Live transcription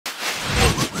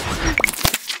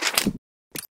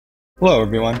Hello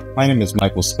everyone, my name is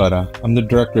Michael Sabetta. I'm the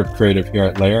Director of Creative here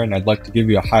at Layer, and I'd like to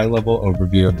give you a high-level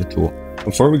overview of the tool.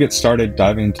 Before we get started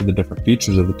diving into the different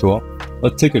features of the tool,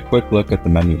 let's take a quick look at the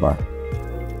menu bar.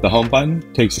 The Home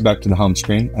button takes you back to the home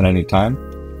screen at any time.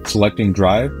 Selecting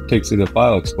Drive takes you to the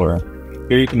File Explorer.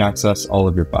 Here you can access all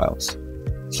of your files.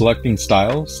 Selecting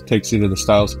Styles takes you to the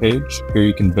Styles page. Here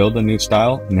you can build a new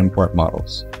style and import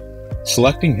models.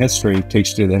 Selecting History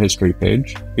takes you to the History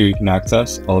page. Here you can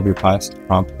access all of your past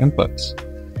prompt inputs.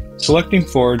 Selecting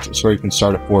Forge is where you can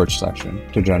start a Forge session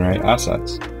to generate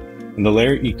assets. In the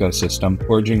Layer ecosystem,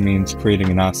 forging means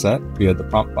creating an asset via the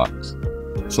prompt box.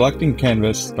 Selecting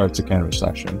Canvas starts a Canvas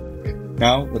session.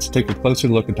 Now, let's take a closer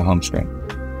look at the home screen.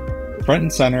 Front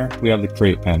and center, we have the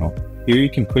Create panel. Here you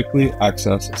can quickly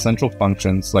access essential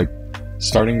functions like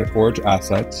starting to forge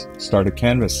assets, start a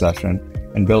Canvas session,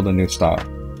 and build a new style.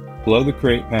 Below the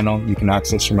Create panel, you can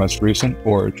access your most recent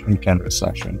Forge and Canvas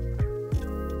session.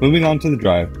 Moving on to the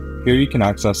Drive, here you can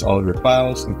access all of your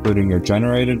files, including your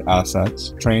generated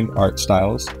assets, trained art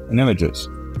styles, and images.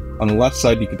 On the left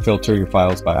side, you can filter your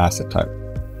files by asset type.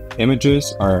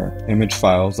 Images are image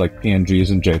files like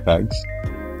PNGs and JPEGs.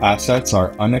 Assets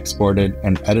are unexported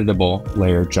and editable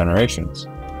layer generations.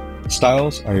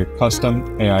 Styles are your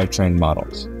custom AI trained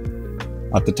models.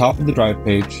 At the top of the Drive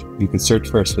page, you can search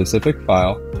for a specific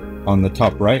file. On the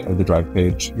top right of the Drive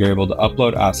page, you're able to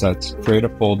upload assets, create a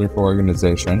folder for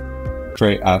organization,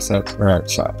 create assets or art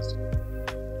styles.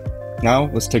 Now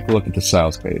let's take a look at the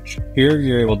Styles page. Here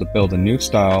you're able to build a new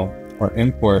style or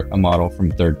import a model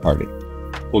from third party.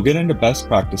 We'll get into best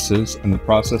practices and the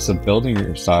process of building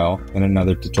your style in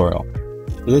another tutorial.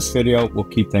 For this video, we'll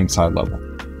keep things high level.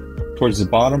 Towards the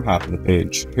bottom half of the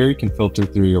page, here you can filter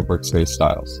through your Workspace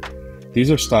styles. These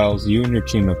are styles you and your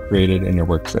team have created in your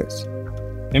Workspace.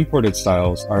 Imported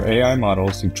styles are AI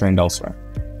models you've trained elsewhere.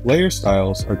 Layer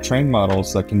styles are trained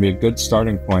models that can be a good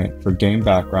starting point for game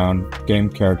background, game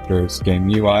characters, game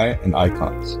UI, and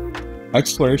icons.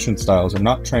 Exploration styles are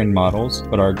not trained models,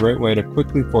 but are a great way to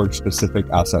quickly forge specific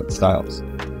asset styles.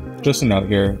 Just a note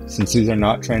here, since these are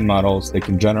not trained models, they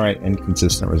can generate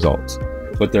inconsistent results,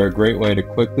 but they're a great way to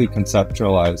quickly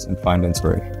conceptualize and find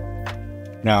inspiration.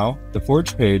 Now, the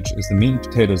Forge page is the meat and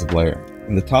potatoes of Layer.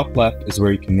 In the top left is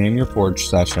where you can name your Forge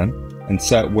session and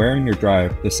set where in your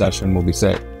Drive the session will be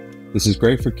saved. This is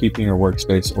great for keeping your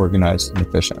workspace organized and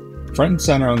efficient. Front and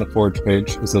center on the Forge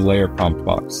page is the Layer prompt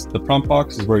box. The prompt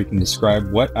box is where you can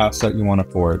describe what asset you want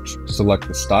to forge, select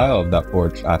the style of that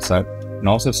forged asset, and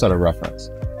also set a reference.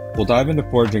 We'll dive into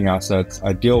forging assets,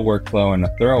 ideal workflow, and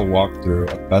a thorough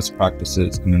walkthrough of best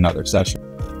practices in another session.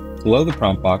 Below the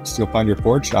prompt box, you'll find your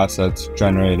forged assets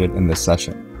generated in this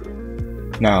session.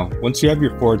 Now, once you have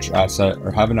your forged asset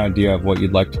or have an idea of what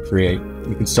you'd like to create,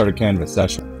 you can start a Canvas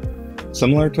session.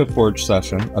 Similar to a Forge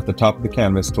session, at the top of the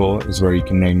Canvas tool is where you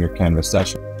can name your Canvas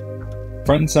session.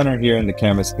 Front and center here in the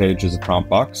Canvas page is a prompt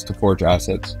box to forge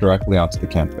assets directly onto the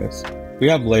canvas. We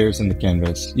have layers in the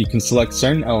canvas. You can select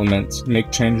certain elements,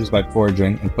 make changes by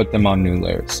forging, and put them on new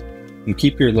layers. And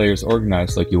keep your layers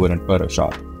organized like you would in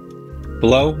Photoshop.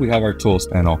 Below, we have our Tools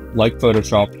panel. Like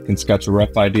Photoshop, you can sketch a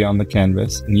rough idea on the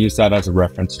canvas and use that as a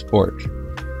reference to forge.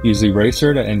 Use the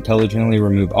eraser to intelligently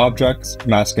remove objects,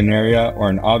 mask an area or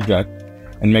an object,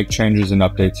 and make changes and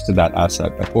updates to that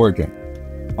asset by forging.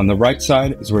 On the right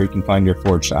side is where you can find your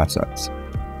forged assets.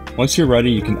 Once you're ready,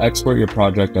 you can export your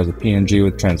project as a PNG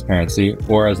with transparency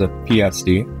or as a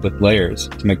PSD with layers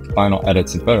to make the final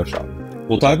edits in Photoshop.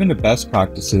 We'll dive into best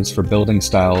practices for building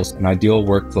styles and ideal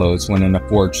workflows when in a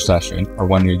Forge session or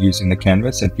when you're using the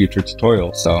canvas in future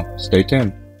tutorials, so stay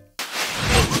tuned.